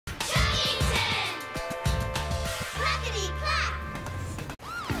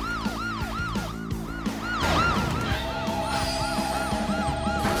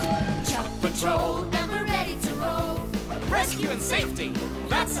and safety,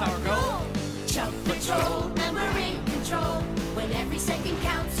 that's our goal. Chug Patrol, and we're in control. When every second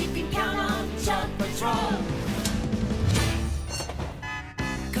counts, you can count on Chug Patrol.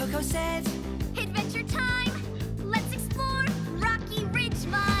 Koko says, adventure time! Let's explore Rocky Ridge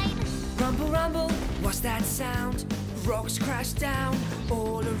Mine! rumble, rumble, what's that sound? Rocks crash down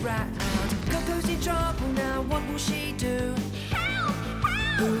all around. Koko's in trouble now, what will she do? Help!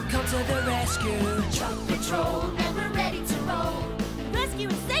 Help! Who'll come to the rescue? Chug Patrol, and we're ready to roll. Rescue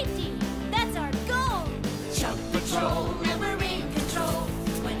and safety, that's our goal! Chug Patrol, and we're in control.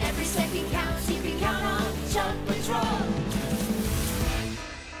 When every second counts, you can count on Chug Patrol.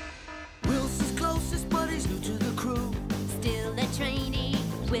 Wilson's closest, but he's new to the crew. Still a trainee,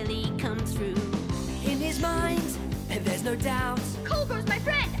 will he come through? In his mind, and there's no doubt. Koko's my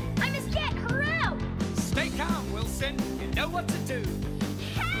friend! I must get her out! Stay calm, Wilson. You know what to do.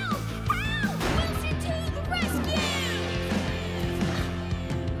 Help! Help! Wilson to the rescue!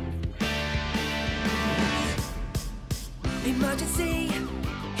 Emergency,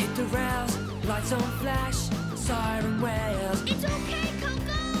 hit the rails. Lights on flash, siren wails. It's okay,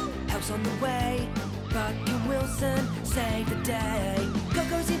 Koko! Help's on the way, but can Wilson save the day?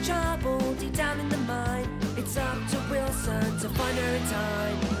 Koko's in trouble, deep down in the mine. It's up to Wilson to find her in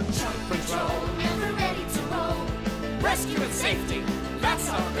time. Chug Patrol, and we're ready to roll. Rescue and safety, that's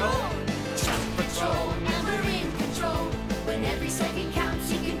our goal. Chug Patrol, and we're in control. When every second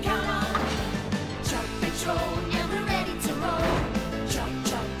counts, you can count on Chug Patrol, and we're ready to roll. Chug,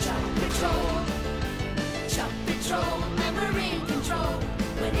 chug, chug Patrol. Chug Patrol, and we're in control.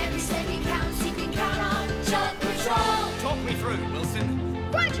 When every second counts, you can count on Chug Patrol. Talk me through, Wilson.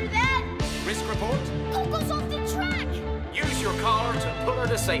 Roger that! Risk report. Koko's off the track! Use your collar to pull her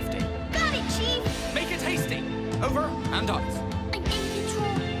to safety. Got it, Chief! Make it hasty. Over and out. I'm in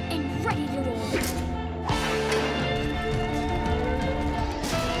control and ready to roll.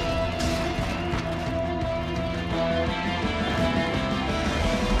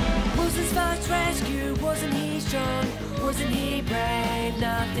 Wilson's first rescue, wasn't he strong? Wasn't he brave?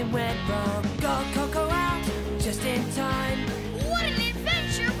 Nothing went wrong.